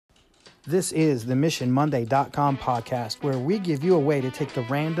This is the MissionMonday.com podcast, where we give you a way to take the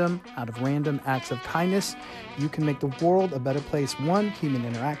random out of random acts of kindness. You can make the world a better place, one human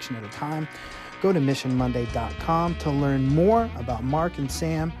interaction at a time. Go to MissionMonday.com to learn more about Mark and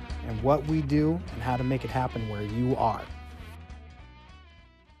Sam and what we do and how to make it happen where you are.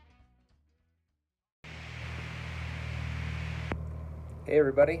 Hey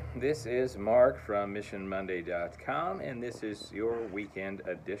everybody, this is Mark from MissionMonday.com, and this is your weekend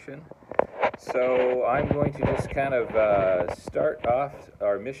edition. So I'm going to just kind of start off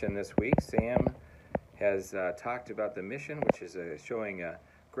our mission this week. Sam has talked about the mission, which is showing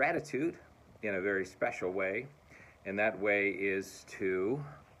gratitude in a very special way, and that way is to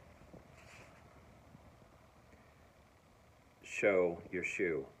show your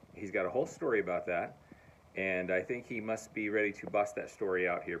shoe. He's got a whole story about that. And I think he must be ready to bust that story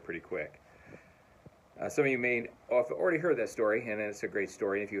out here pretty quick. Some of you may have already heard that story, and it's a great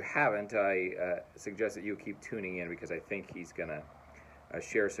story. If you haven't, I suggest that you keep tuning in because I think he's going to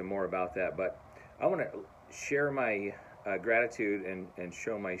share some more about that. But I want to share my gratitude and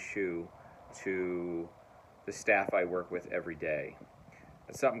show my shoe to the staff I work with every day.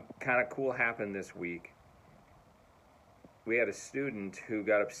 Something kind of cool happened this week. We had a student who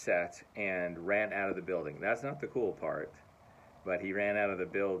got upset and ran out of the building. That's not the cool part, but he ran out of the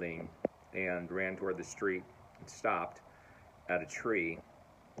building and ran toward the street and stopped at a tree.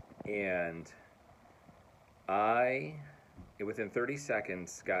 And I, within 30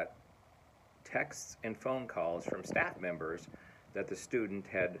 seconds, got texts and phone calls from staff members that the student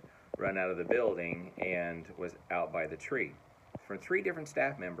had run out of the building and was out by the tree. From 3 different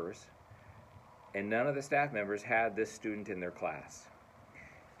staff members. And none of the staff members had this student in their class.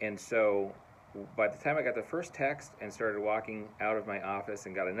 And so by the time I got the first text and started walking out of my office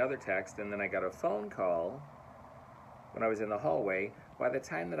and got another text, and then I got a phone call when I was in the hallway, by the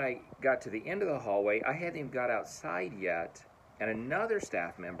time that I got to the end of the hallway, I hadn't even got outside yet, and another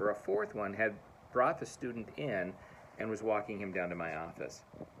staff member, a 4th one, had brought the student in and was walking him down to my office.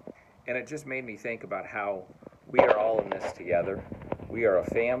 And it just made me think about how we are all in this together. We are a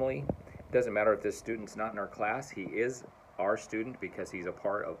family. Doesn't matter if this student's not in our class, he is our student because he's a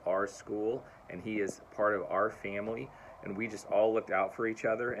part of our school and he is part of our family, and we just all looked out for each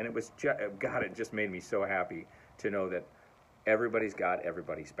other, and it was God, it just made me so happy to know that everybody's got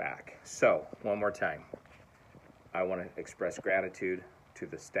everybody's back. So one more time, I want to express gratitude to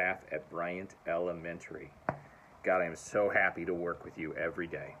the staff at Bryant Elementary. God, I am so happy to work with you every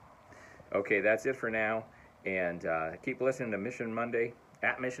day. Okay, that's it for now, and keep listening to Mission Monday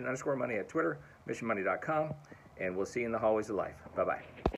at Mission_Monday at Twitter, MissionMonday.com, and we'll see you in the hallways of life. Bye-bye.